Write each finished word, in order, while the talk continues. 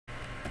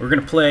we're going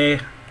to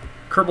play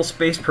Kerbal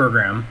Space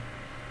Program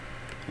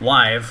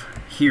live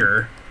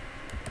here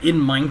in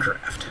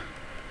Minecraft.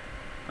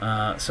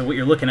 So what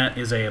you're looking at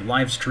is a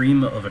live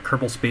stream of a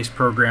Kerbal Space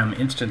Program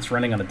instance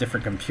running on a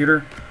different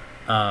computer.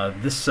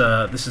 This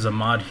is a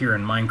mod here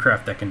in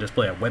Minecraft that can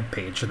display a web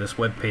page. So this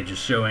web page is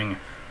showing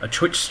a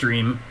Twitch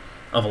stream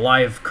of a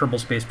live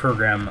Kerbal Space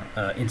Program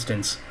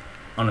instance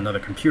on another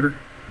computer.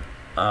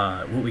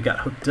 What we got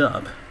hooked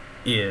up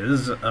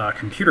is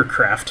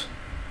ComputerCraft,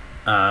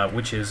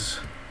 which is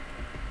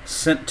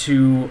sent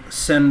to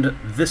send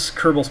this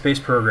Kerbal Space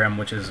Program,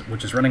 which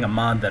is running a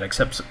mod that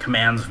accepts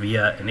commands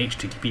via an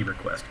HTTP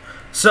request.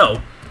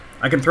 So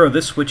I can throw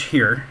this switch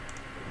here,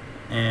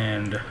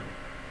 and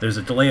there's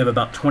a delay of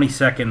about 20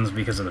 seconds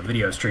because of the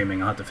video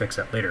streaming. I'll have to fix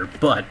that later,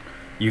 but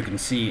you can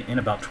see in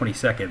about 20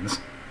 seconds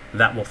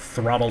that will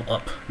throttle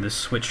up. This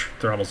switch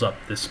throttles up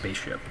this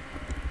spaceship.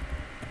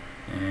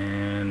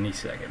 Any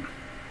second.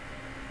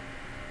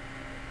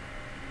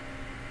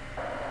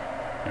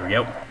 There we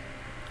go.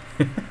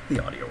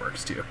 The audio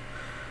works too.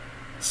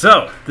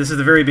 So, this is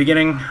the very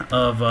beginning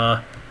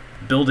of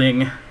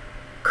building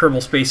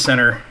Kerbal Space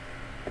Center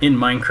in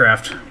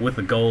Minecraft with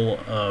the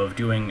goal of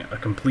doing a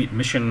complete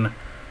mission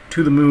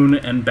to the moon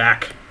and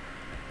back,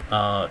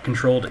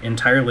 controlled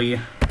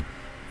entirely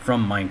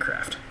from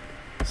Minecraft.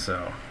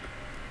 So,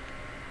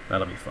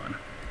 that'll be fun.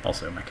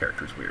 Also, my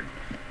character's weird.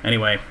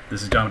 Anyway,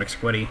 this is Dominic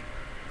Squiddy.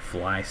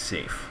 Fly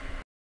safe.